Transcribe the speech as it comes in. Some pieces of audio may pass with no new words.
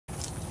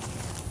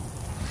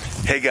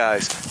Hey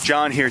guys,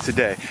 John here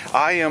today.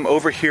 I am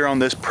over here on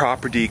this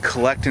property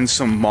collecting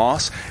some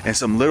moss and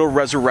some little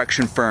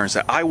resurrection ferns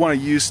that I want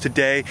to use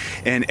today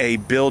in a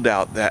build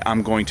out that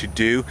I'm going to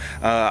do.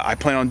 I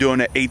plan on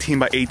doing an 18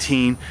 by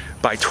 18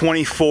 by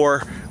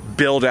 24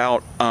 build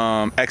out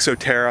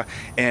ExoTerra,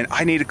 and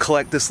I need to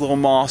collect this little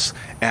moss,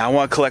 and I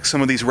want to collect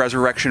some of these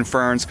resurrection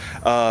ferns,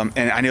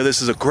 and I know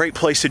this is a great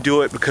place to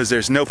do it because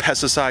there's no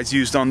pesticides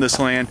used on this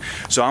land.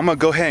 So I'm gonna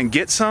go ahead and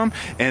get some,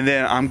 and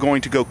then I'm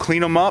going to go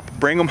clean them up,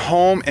 bring them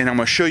home, and I'm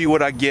gonna show you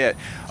what I get.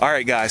 All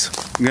right guys,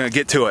 I'm gonna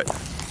get to it.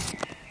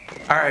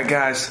 All right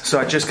guys, so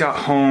I just got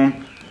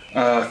home,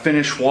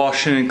 finished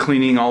washing and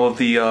cleaning all of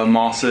the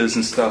mosses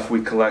and stuff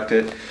we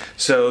collected.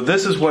 So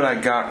this is what I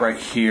got right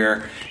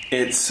here.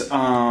 It's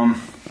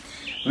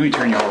let me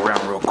turn y'all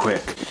around real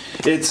quick.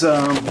 It's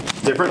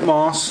different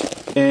moss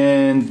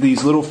and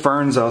these little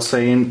ferns I was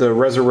saying, the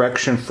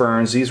resurrection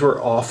ferns. These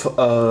were off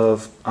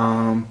of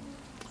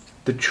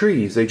the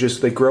trees.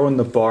 They grow in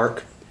the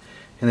bark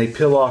and they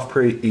peel off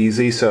pretty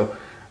easy. So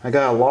I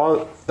got a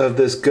lot of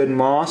this good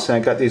moss and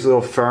I got these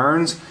little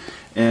ferns,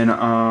 and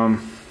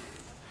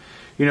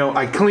you know,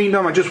 I cleaned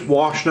them, I just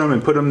washed them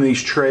and put them in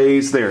these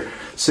trays. They're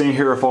sitting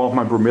here with all of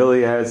my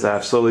bromeliads that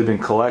I've slowly been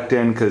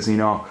collecting because, you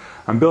know,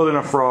 I'm building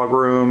a frog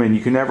room and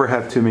you can never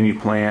have too many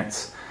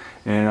plants.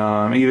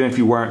 And even if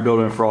you weren't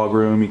building a frog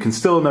room, you can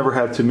still never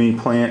have too many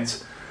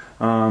plants.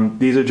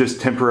 These are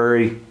just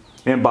temporary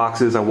in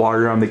boxes. I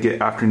water them, they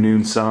get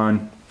afternoon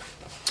sun.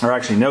 Or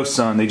actually no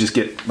sun, they just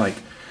get like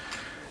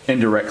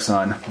indirect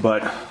sun.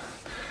 But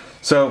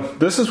so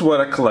this is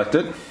what I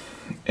collected,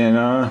 and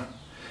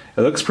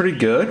it looks pretty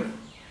good.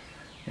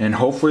 And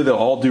hopefully they'll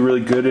all do really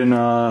good in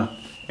the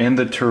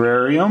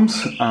terrariums.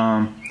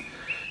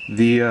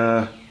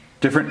 The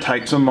different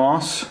types of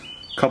moss, a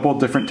couple of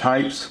different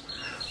types.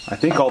 I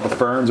think all the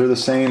ferns are the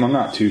same. I'm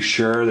not too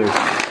sure.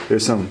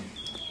 There's some,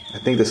 I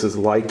think this is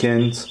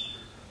lichens,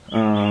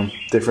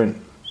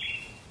 different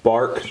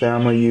bark that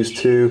I'm going to use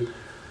too.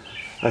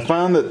 I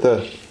found that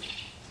the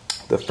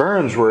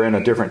ferns were in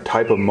a different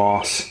type of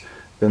moss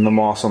than the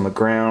moss on the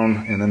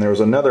ground, and then there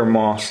was another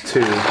moss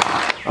too.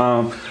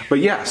 But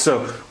yeah,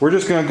 so we're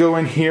just gonna go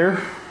in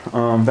here.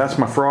 That's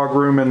my frog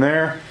room in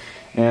there,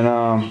 and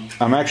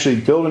I'm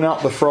actually building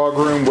out the frog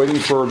room, waiting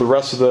for the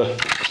rest of the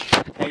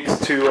eggs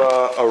to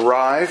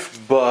arrive.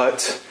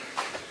 But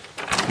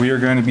we are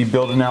going to be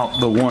building out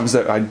the ones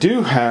that I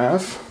do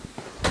have,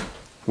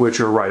 which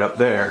are right up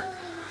there.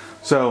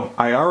 So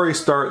I already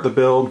started the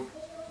build.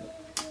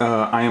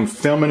 I am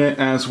filming it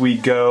as we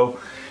go,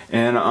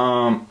 and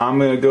I'm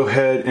gonna go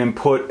ahead and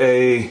put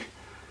a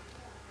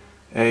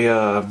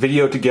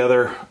video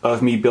together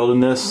of me building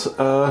this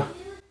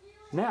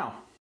now.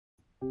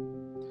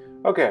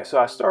 Okay, so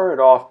I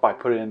started off by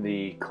putting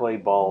the clay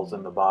balls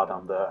in the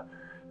bottom.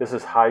 This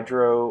is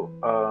hydro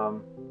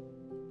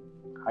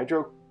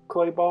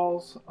clay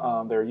balls.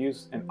 They're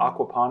used in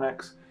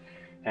aquaponics,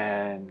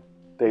 and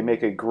they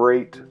make a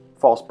great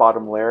false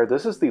bottom layer.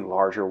 This is the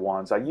larger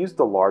ones. I used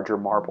the larger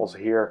marbles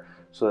here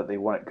so that they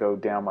wouldn't go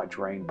down my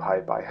drain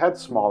pipe. I had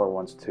smaller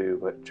ones too,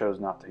 but chose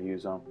not to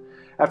use them.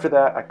 After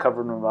that, I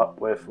covered them up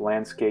with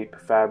landscape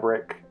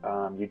fabric.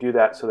 You do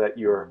that so that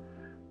your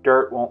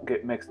dirt won't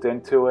get mixed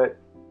into it.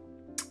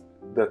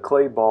 The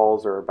clay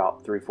balls are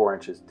about 3-4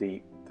 inches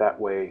deep. That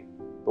way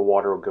the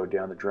water will go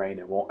down the drain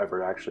and won't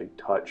ever actually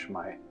touch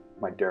my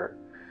dirt.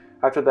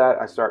 After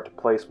that, I start to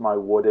place my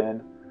wood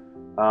in.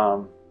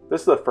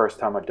 This is the first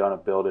time I've done a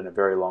build in a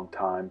very long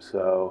time,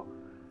 so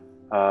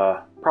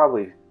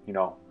probably, you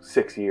know,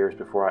 6 years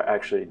before I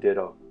actually did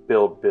a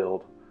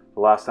build. The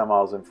last time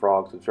I was in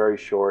frogs was very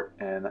short,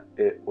 and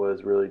it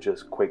was really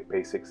just quick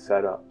basic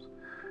setups.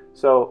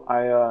 So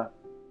I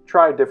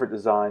tried different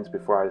designs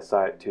before I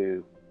decided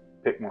to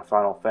pick my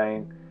final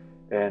thing,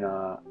 and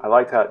I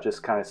liked how it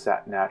just kind of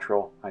sat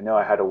natural. I know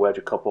I had to wedge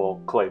a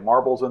couple clay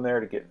marbles in there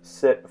to get it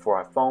sit before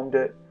I foamed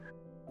it.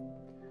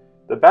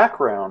 The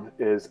background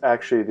is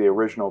actually the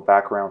original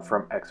background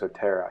from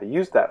ExoTerra. I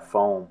used that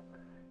foam,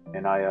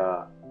 and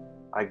I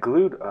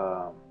glued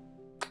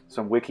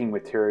some wicking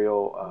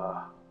material,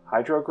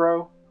 Hydro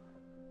Grow,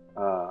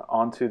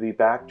 onto the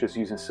back just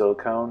using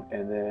silicone,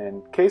 and then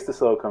in case the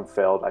silicone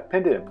failed, I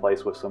pinned it in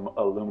place with some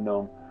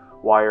aluminum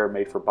wire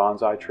made for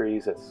bonsai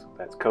trees.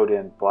 That's coated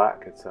in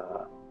black. It's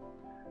I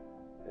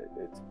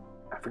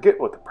forget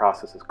what the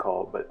process is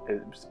called, but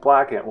it's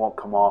black and it won't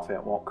come off and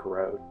it won't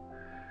corrode.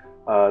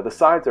 The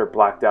sides are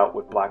blacked out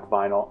with black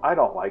vinyl. I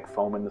don't like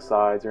foaming the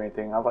sides or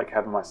anything. I like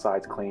having my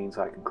sides clean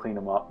so I can clean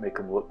them up, make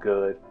them look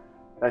good.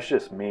 That's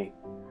just me.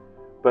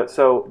 But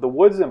so the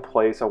wood's in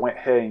place. I went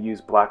ahead and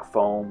used black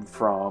foam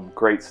from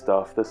Great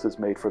Stuff. This is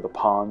made for the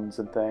ponds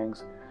and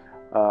things.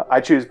 I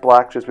choose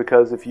black just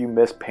because if you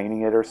miss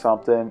painting it or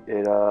something,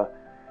 it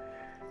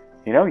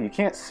you know, you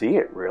can't see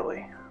it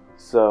really.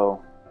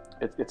 So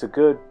it's a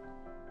good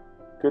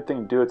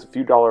thing to do. It's a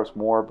few dollars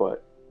more,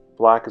 but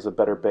black is a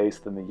better base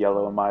than the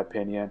yellow in my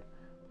opinion.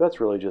 That's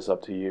really just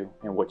up to you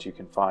and what you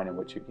can find and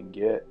what you can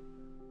get.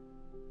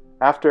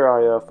 After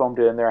I foamed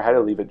it in there, I had to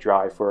leave it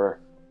dry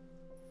for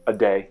a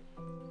day.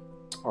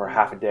 or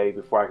half a day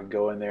before I could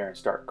go in there and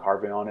start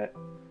carving on it.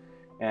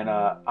 And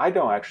I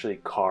don't actually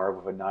carve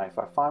with a knife.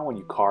 I find when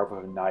you carve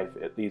with a knife,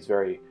 it leaves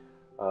very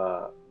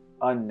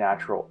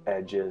unnatural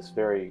edges,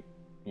 very,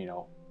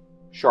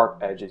 sharp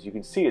edges. You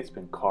can see it's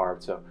been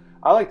carved. So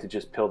I like to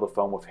just peel the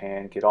foam with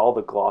hand, get all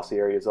the glossy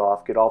areas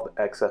off, get all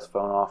the excess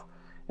foam off.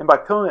 And by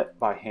peeling it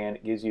by hand,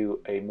 it gives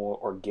you a more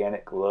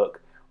organic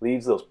look,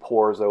 leaves those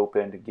pores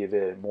open to give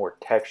it a more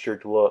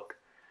textured look.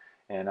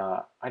 And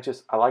I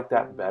like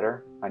that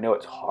better. I know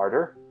it's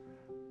harder,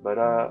 but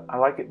I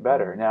like it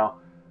better. Now,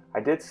 I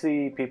did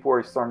see people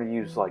were starting to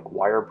use like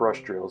wire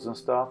brush drills and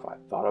stuff. I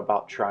thought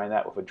about trying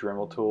that with a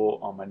Dremel tool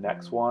on my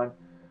next one,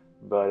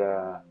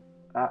 but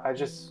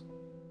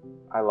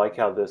I like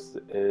how this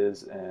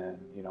is, and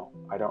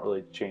I don't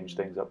really change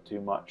things up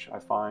too much, I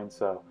find,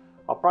 so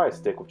I'll probably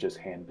stick with just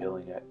hand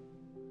peeling it.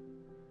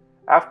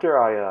 After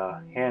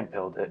I hand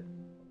peeled it,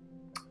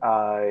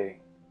 I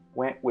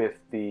went with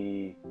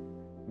the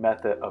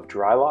method of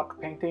dry lock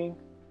painting,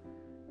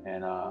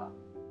 and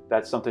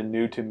that's something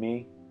new to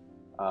me.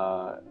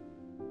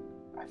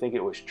 I think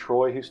it was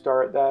Troy who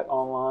started that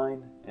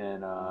online,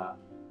 and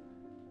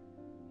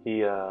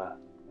he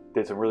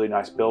did some really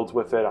nice builds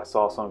with it. I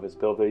saw some of his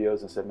build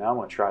videos and said, man, I'm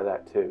going to try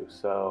that too.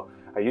 So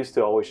I used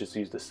to always just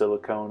use the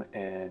silicone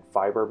and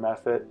fiber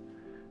method,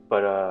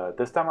 but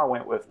this time I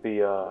went with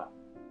the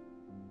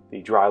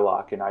dry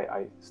lock, and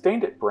I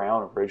stained it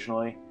brown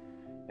originally,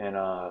 and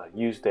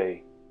used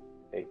a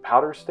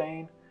powder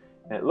stain,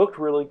 and it looked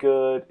really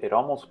good. It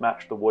almost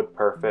matched the wood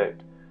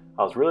perfect.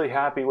 I was really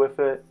happy with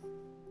it.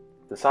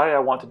 Decided I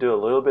want to do a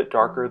little bit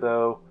darker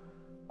though.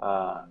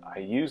 I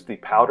used the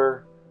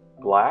powder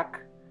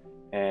black,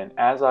 and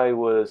as I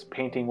was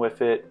painting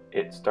with it,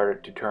 it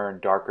started to turn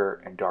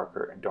darker and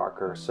darker and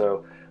darker.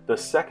 So the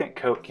second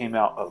coat came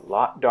out a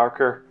lot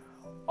darker,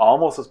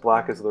 almost as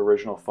black as the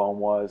original foam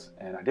was,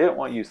 and I didn't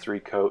want to use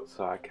 3 coats,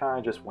 so I kind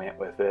of just went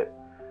with it.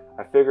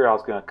 I figured I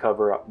was going to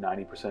cover up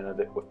 90% of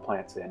it with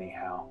plants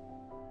anyhow,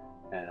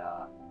 and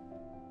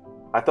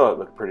I thought it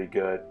looked pretty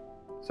good.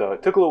 So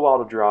it took a little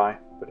while to dry,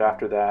 but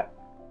after that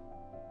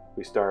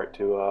we start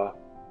to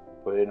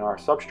put in our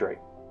substrate.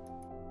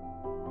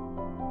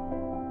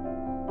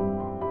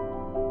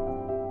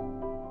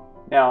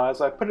 Now, as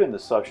I put in the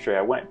substrate,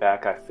 I went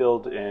back, I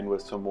filled in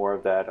with some more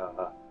of that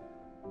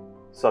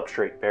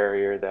substrate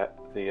barrier, that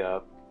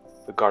the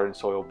garden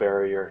soil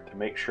barrier, to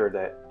make sure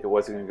that it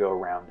wasn't going to go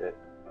around it.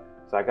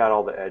 So I got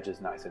all the edges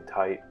nice and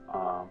tight.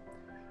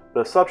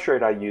 The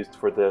substrate I used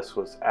for this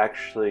was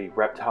actually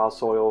reptile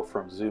soil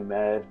from Zoo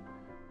Med.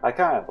 I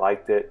kind of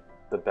liked it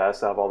the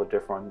best out of all the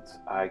different ones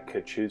I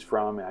could choose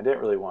from, and I didn't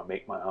really want to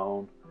make my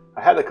own.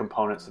 I had the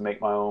components to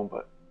make my own,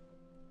 but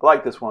I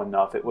liked this one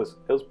enough. It was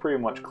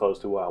pretty much close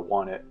to what I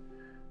wanted.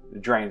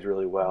 It drains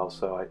really well,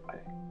 so I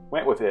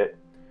went with it.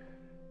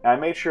 And I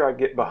made sure I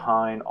get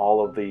behind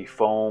all of the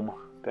foam.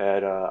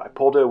 That I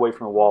pulled it away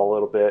from the wall a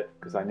little bit,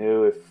 because I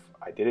knew if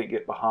I didn't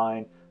get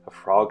behind, a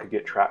frog could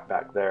get trapped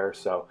back there.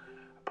 So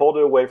I pulled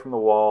it away from the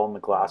wall and the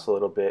glass a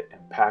little bit,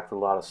 and packed a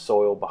lot of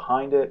soil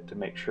behind it to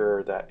make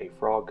sure that a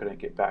frog couldn't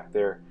get back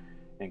there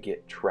and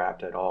get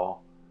trapped at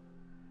all.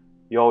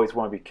 You always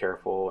want to be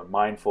careful and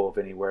mindful of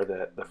anywhere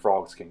that the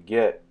frogs can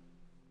get.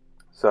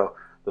 So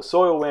the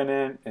soil went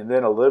in, and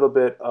then a little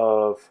bit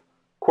of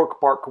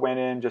cork bark went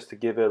in just to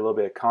give it a little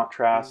bit of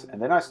contrast,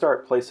 and then I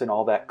start placing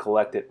all that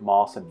collected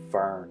moss and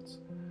ferns.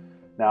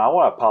 Now I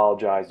want to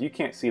apologize, you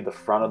can't see the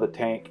front of the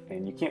tank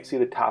and you can't see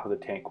the top of the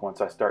tank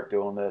once I start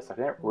doing this. I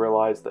didn't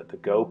realize that the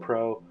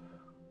GoPro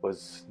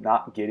was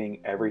not getting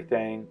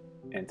everything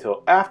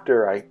until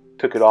after I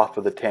took it off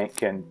of the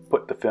tank and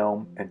put the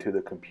film into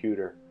the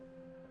computer.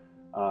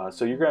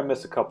 So you're going to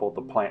miss a couple of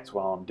the plants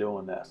while I'm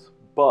doing this,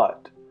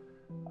 but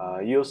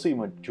you'll see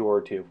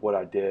majority of what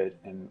I did,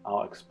 and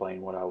I'll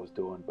explain what I was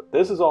doing. But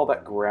this is all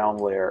that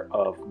ground layer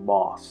of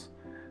moss.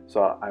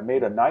 So I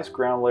made a nice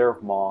ground layer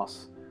of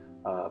moss,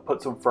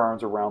 put some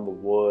ferns around the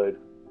wood,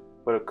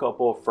 put a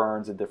couple of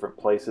ferns in different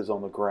places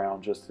on the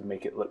ground just to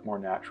make it look more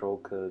natural,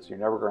 because you're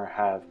never going to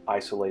have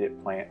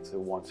isolated plants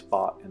in one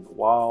spot in the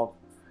wild.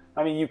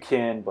 I mean, you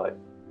can, but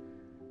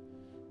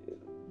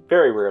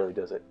very rarely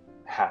does it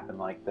happen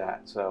like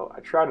that. So I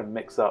try to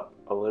mix up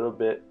a little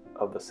bit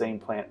of the same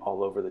plant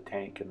all over the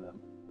tank, and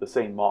the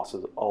same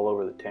mosses all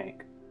over the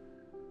tank.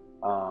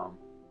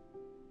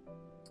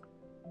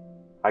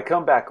 I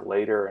come back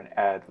later and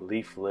add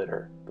leaf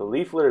litter. The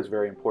leaf litter is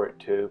very important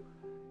too.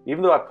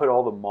 Even though I put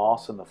all the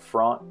moss in the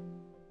front,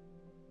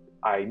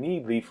 I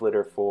need leaf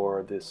litter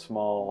for the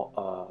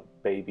small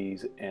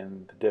babies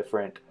and the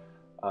different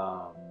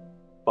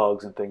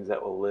bugs and things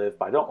that will live.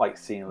 But I don't like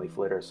seeing leaf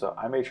litter, so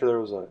I made sure there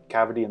was a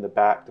cavity in the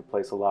back to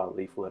place a lot of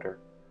leaf litter.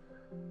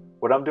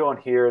 What I'm doing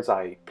here is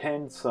I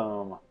pinned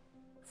some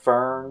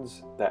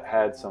ferns that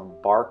had some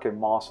bark and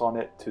moss on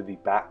it to the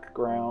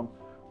background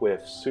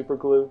with super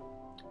glue.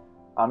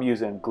 I'm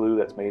using glue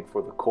that's made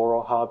for the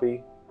coral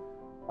hobby.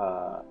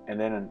 And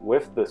then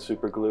with the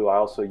super glue, I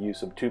also use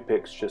some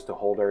toothpicks just to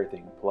hold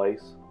everything in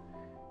place.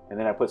 And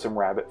then I put some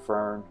rabbit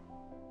fern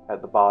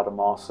at the bottom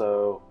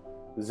also.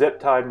 Zip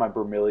tied my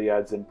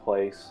bromeliads in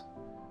place.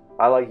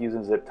 I like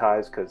using zip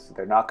ties because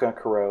they're not going to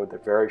corrode. They're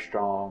very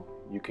strong.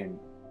 You can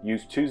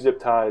use 2 zip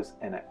ties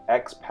in an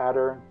X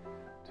pattern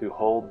to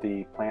hold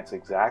the plants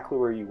exactly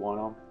where you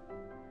want them.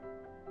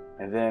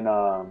 And then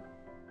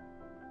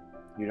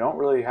you don't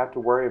really have to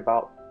worry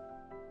about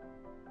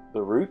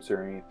the roots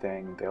or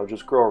anything. They'll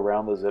just grow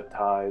around the zip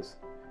ties.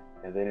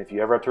 And then if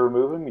you ever have to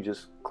remove them, you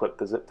just clip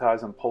the zip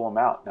ties and pull them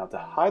out. Now to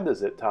hide the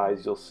zip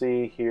ties, you'll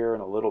see here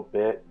in a little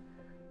bit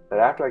that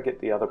after I get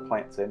the other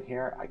plants in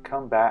here, I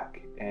come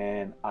back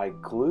and I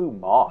glue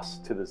moss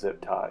to the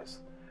zip ties.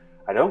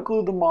 I don't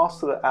glue the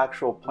moss to the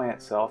actual plant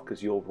itself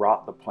because you'll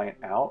rot the plant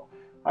out.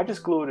 I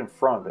just glue it in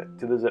front of it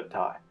to the zip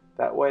tie.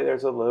 That way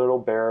there's a little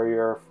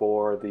barrier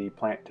for the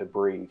plant to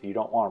breathe. You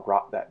don't want to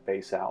rot that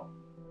base out.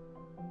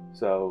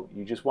 So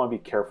you just want to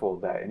be careful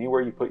of that.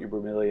 Anywhere you put your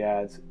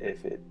bromeliads,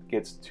 if it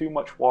gets too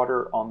much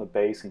water on the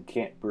base and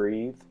can't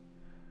breathe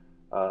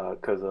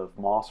because of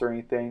moss or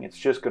anything, it's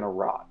just going to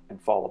rot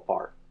and fall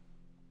apart.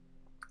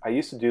 I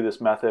used to do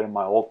this method in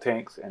my old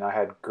tanks and I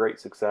had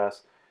great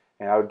success.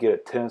 And I would get a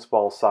tennis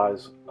ball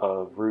size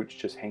of roots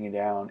just hanging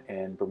down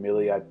and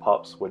bromeliad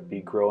pups would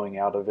be growing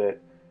out of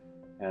it.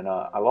 And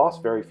I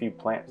lost very few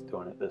plants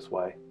doing it this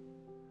way.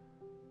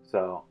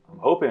 So I'm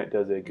hoping it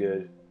does it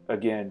good,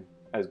 again,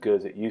 as good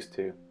as it used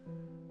to.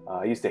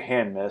 I used to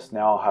hand mist,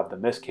 now I'll have the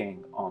Mist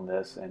King on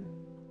this, and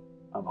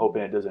I'm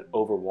hoping it doesn't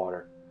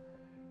overwater.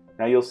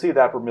 Now you'll see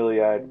that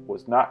bromeliad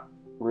was not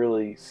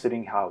really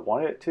sitting how I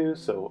wanted it to,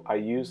 so I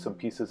used some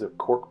pieces of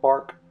cork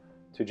bark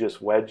to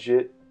just wedge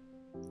it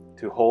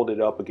to hold it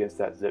up against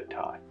that zip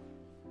tie.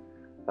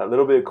 That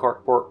little bit of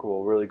cork bark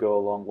will really go a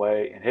long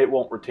way, and it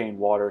won't retain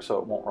water, so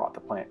it won't rot the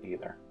plant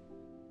either.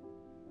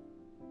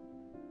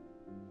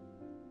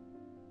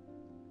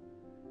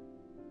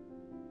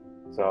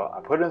 So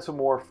I put in some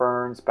more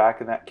ferns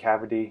back in that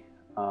cavity,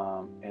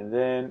 and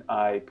then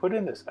I put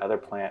in this other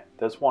plant,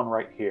 this one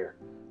right here.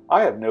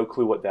 I have no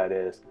clue what that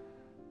is.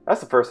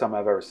 That's the first time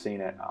I've ever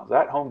seen it. I was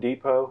at Home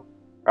Depot,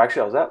 or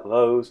actually I was at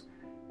Lowe's,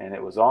 and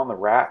it was on the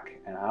rack,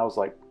 and I was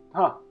like,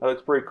 huh, that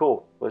looks pretty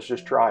cool. Let's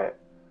just try it.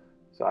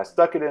 So I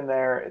stuck it in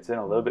there. It's in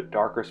a little bit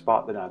darker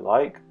spot than I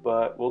like,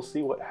 but we'll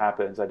see what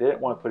happens. I didn't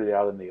want to put it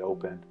out in the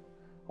open.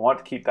 I want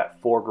to keep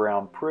that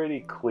foreground pretty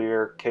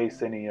clear in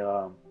case any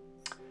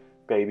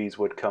babies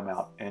would come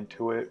out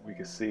into it. We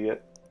could see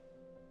it.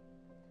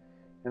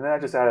 And then I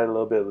just added a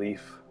little bit of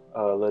leaf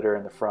litter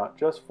in the front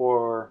just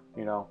for,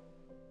 you know,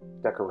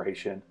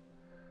 decoration.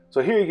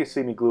 So here you can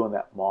see me gluing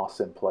that moss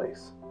in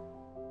place.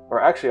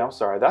 Or actually, I'm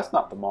sorry, that's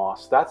not the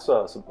moss. That's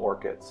some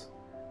orchids.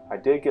 I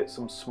did get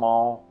some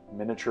small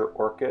miniature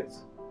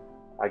orchids.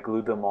 I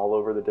glued them all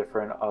over the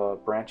different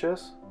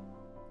branches.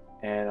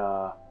 And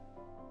I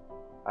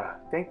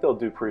think they'll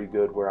do pretty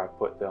good where I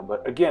put them.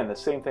 But again, the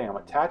same thing. I'm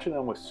attaching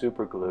them with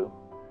super glue.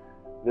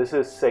 This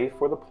is safe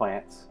for the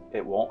plants.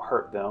 It won't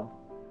hurt them.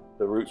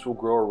 The roots will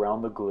grow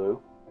around the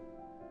glue.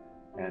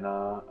 And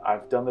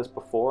I've done this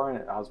before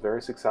and I was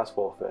very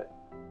successful with it.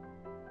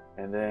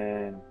 And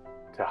then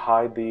to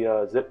hide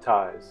the zip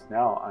ties,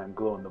 now I'm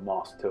gluing the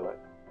moss to it.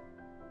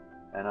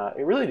 And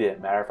it really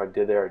didn't matter if I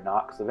did that or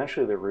not, because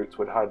eventually the roots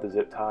would hide the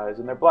zip ties,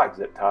 and they're black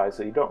zip ties,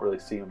 so you don't really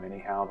see them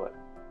anyhow, but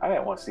I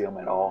didn't want to see them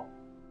at all.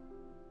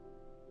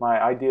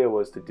 My idea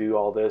was to do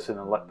all this and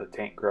then let the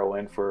tank grow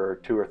in for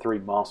 2 or 3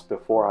 months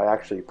before I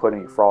actually put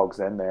any frogs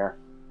in there.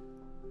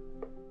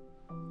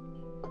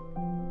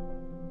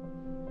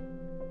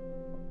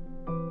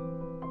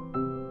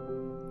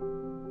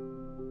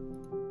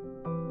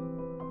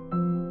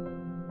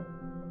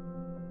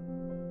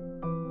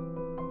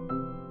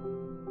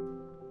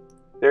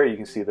 There you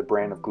can see the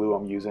brand of glue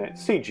I'm using.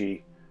 It's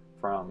CG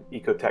from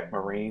ExoTerra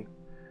Marine.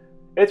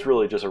 It's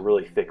really just a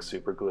really thick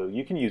super glue.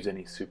 You can use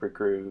any super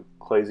glue,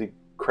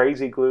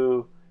 crazy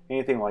glue,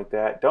 anything like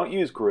that. Don't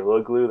use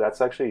Gorilla Glue.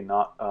 That's actually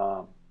not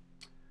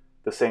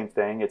the same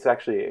thing. It's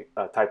actually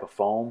a type of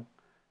foam,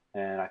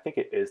 and I think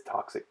it is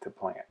toxic to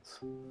plants.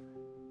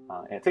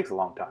 And it takes a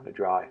long time to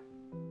dry.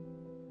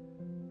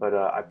 But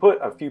I put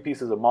a few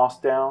pieces of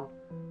moss down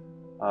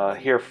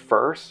here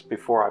first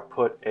before I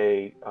put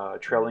a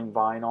trailing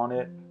vine on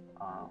it.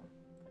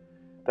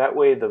 That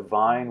way the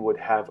vine would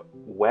have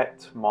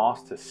wet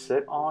moss to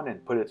sit on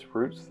and put its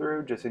roots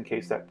through, just in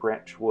case that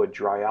branch would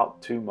dry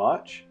out too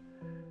much.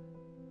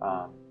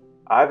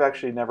 I've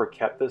actually never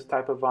kept this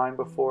type of vine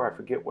before. I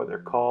forget what they're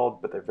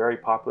called, but they're very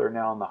popular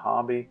now in the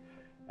hobby.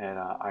 And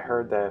I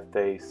heard that if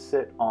they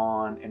sit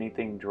on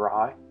anything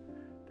dry,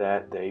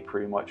 that they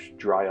pretty much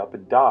dry up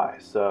and die.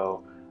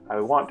 So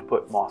I wanted to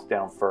put moss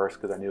down first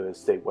because I knew it would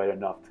stay wet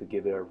enough to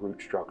give it a root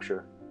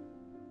structure,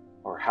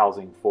 or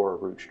housing for a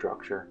root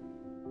structure.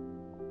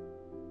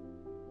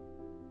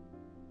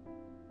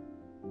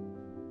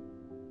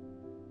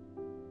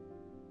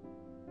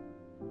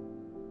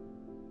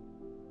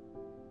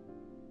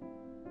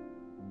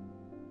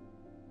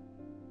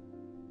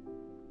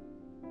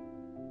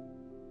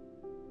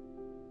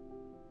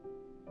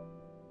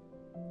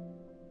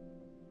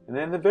 And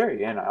then in the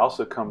very end, I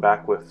also come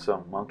back with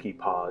some monkey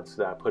pods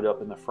that I put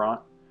up in the front.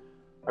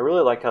 I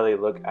really like how they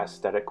look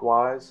aesthetic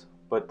wise,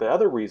 But the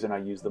other reason I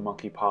use the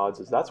monkey pods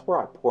is that's where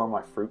I pour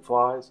my fruit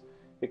flies.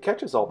 It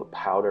catches all the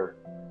powder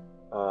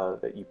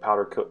that you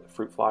powder coat the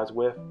fruit flies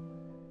with.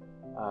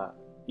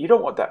 You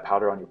don't want that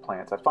powder on your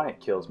plants. I find it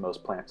kills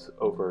most plants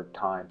over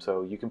time.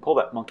 So you can pull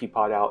that monkey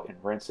pod out and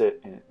rinse it,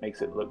 and it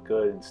makes it look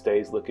good and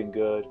stays looking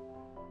good.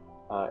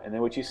 And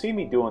then what you see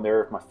me doing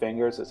there with my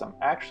fingers is I'm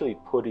actually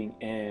putting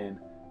in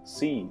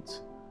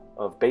seeds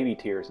of baby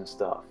tears and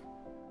stuff.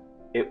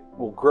 It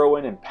will grow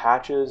in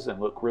patches and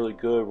look really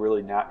good,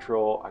 really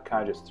natural. I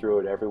kind of just threw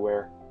it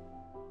everywhere.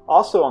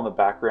 Also on the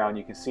background,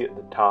 you can see at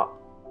the top,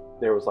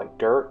 there was like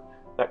dirt.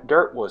 That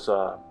dirt was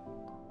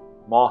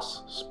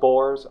moss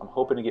spores. I'm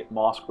hoping to get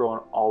moss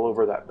growing all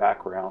over that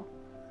background.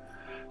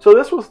 So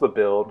this was the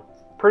build.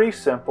 Pretty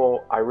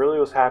simple. I really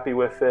was happy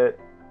with it.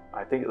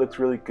 I think it looks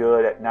really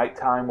good at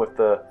nighttime with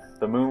the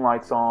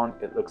moonlights on.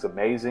 It looks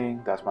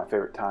amazing. That's my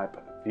favorite time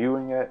of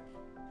viewing it.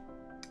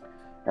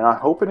 And I'm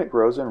hoping it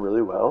grows in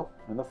really well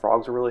and the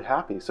frogs are really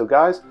happy. So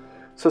guys,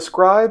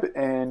 subscribe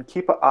and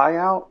keep an eye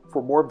out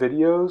for more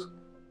videos.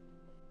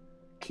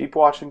 Keep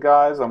watching,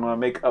 guys. I'm going to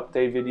make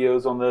update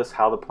videos on this,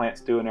 how the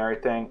plant's doing and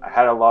everything. I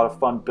had a lot of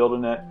fun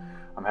building it.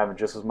 I'm having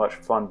just as much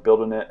fun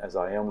building it as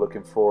I am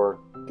looking for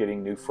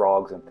getting new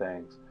frogs and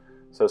things.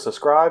 So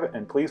subscribe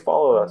and please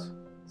follow us.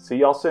 See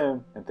y'all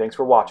soon, and thanks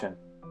for watching.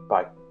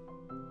 Bye.